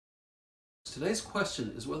Today's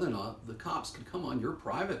question is whether or not the cops can come on your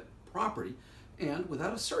private property and,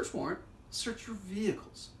 without a search warrant, search your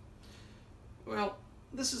vehicles. Well,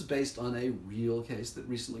 this is based on a real case that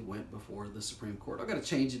recently went before the Supreme Court. I've got to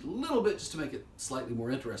change it a little bit just to make it slightly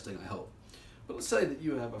more interesting, I hope. But let's say that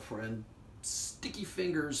you have a friend, Sticky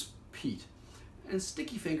Fingers Pete, and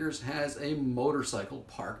Sticky Fingers has a motorcycle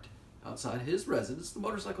parked outside his residence. The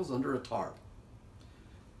motorcycle's under a tarp.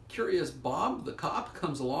 Curious Bob, the cop,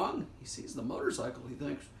 comes along. He sees the motorcycle. He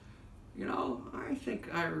thinks, you know, I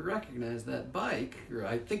think I recognize that bike, or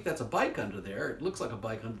I think that's a bike under there. It looks like a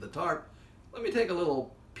bike under the tarp. Let me take a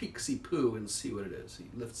little peek-see-poo and see what it is. He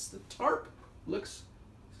lifts the tarp, looks,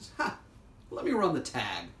 says, ha, let me run the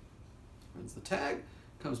tag. Runs the tag,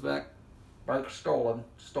 comes back, bike stolen,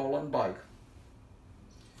 stolen bike.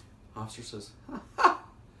 Officer says, ha, ha.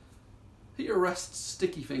 He arrests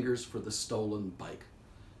Sticky Fingers for the stolen bike.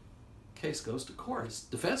 Case goes to court. His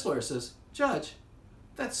defense lawyer says, Judge,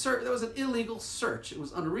 that was an illegal search. It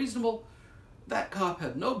was unreasonable. That cop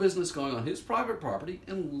had no business going on his private property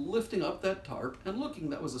and lifting up that tarp and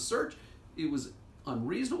looking. That was a search. It was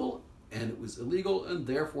unreasonable and it was illegal, and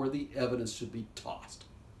therefore the evidence should be tossed.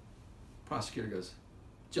 Prosecutor goes,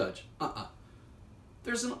 Judge,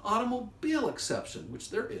 there's an automobile exception,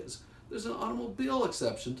 which there is. There's an automobile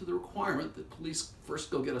exception to the requirement that police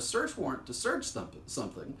first go get a search warrant to search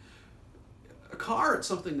something. A car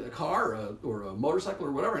or a motorcycle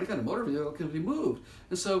or whatever, any kind of motor vehicle can be moved.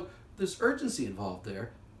 And so there's urgency involved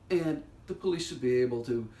there, and the police should be able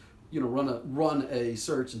to, run a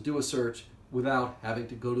search and do a search without having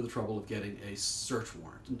to go to the trouble of getting a search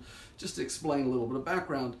warrant. And just to explain a little bit of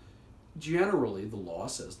background, generally the law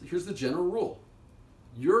says, here's the general rule.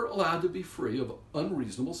 You're allowed to be free of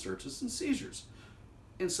unreasonable searches and seizures.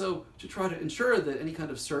 And so to try to ensure that any kind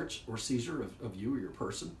of search or seizure of you or your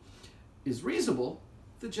person is reasonable,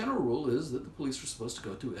 the general rule is that the police are supposed to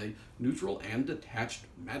go to a neutral and detached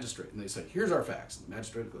magistrate. And they say, here's our facts. And the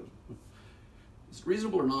magistrate goes, is it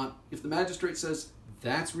reasonable or not? If the magistrate says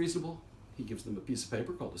that's reasonable, he gives them a piece of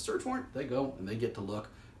paper called a search warrant. They go and they get to look,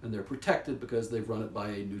 and they're protected because they've run it by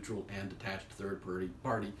a neutral and detached third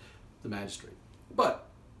party, the magistrate. But,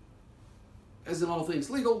 as in all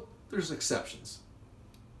things legal, there's exceptions.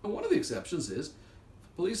 And one of the exceptions is, if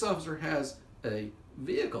a police officer has a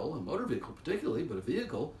vehicle, a motor vehicle particularly, but a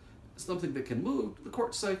vehicle, something that can move, the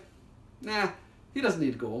courts say, nah, he doesn't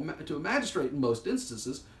need to go to a magistrate in most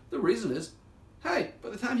instances. The reason is, hey, by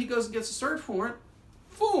the time he goes and gets a search warrant,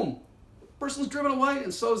 boom, the person's driven away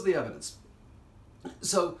and so is the evidence.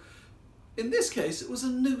 So, in this case, it was a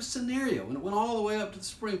new scenario, and it went all the way up to the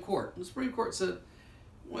Supreme Court. And the Supreme Court said,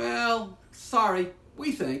 well, sorry,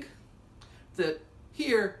 we think that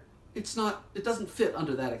here it doesn't fit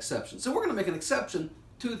under that exception. So we're going to make an exception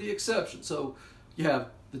to the exception. So you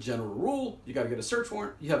have the general rule, you got to get a search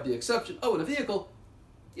warrant. You have the exception, oh, in a vehicle,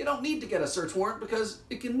 you don't need to get a search warrant because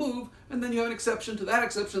it can move. And then you have an exception to that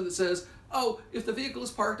exception that says, oh, if the vehicle is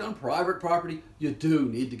parked on private property, you do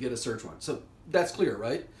need to get a search warrant. So that's clear,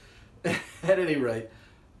 right? At any rate,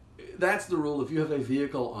 that's the rule. If you have a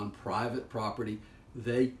vehicle on private property,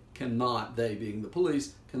 they being the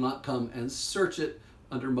police, cannot come and search it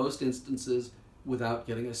under most instances without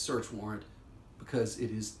getting a search warrant, because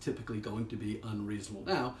it is typically going to be unreasonable.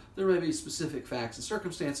 Now, there may be specific facts and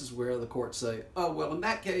circumstances where the courts say, oh, well, in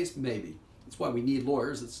that case, maybe. That's why we need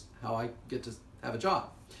lawyers. That's how I get to have a job.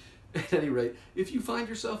 At any rate, if you find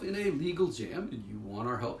yourself in a legal jam and you want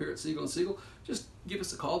our help here at Siegel & Siegel, just give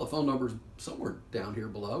us a call. The phone number is somewhere down here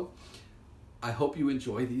below. I hope you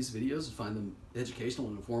enjoy these videos and find them educational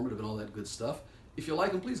and informative and all that good stuff. If you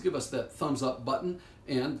like them, please give us that thumbs up button.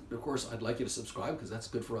 And, of course, I'd like you to subscribe because that's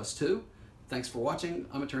good for us, too. Thanks for watching.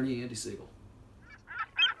 I'm attorney Andy Siegel.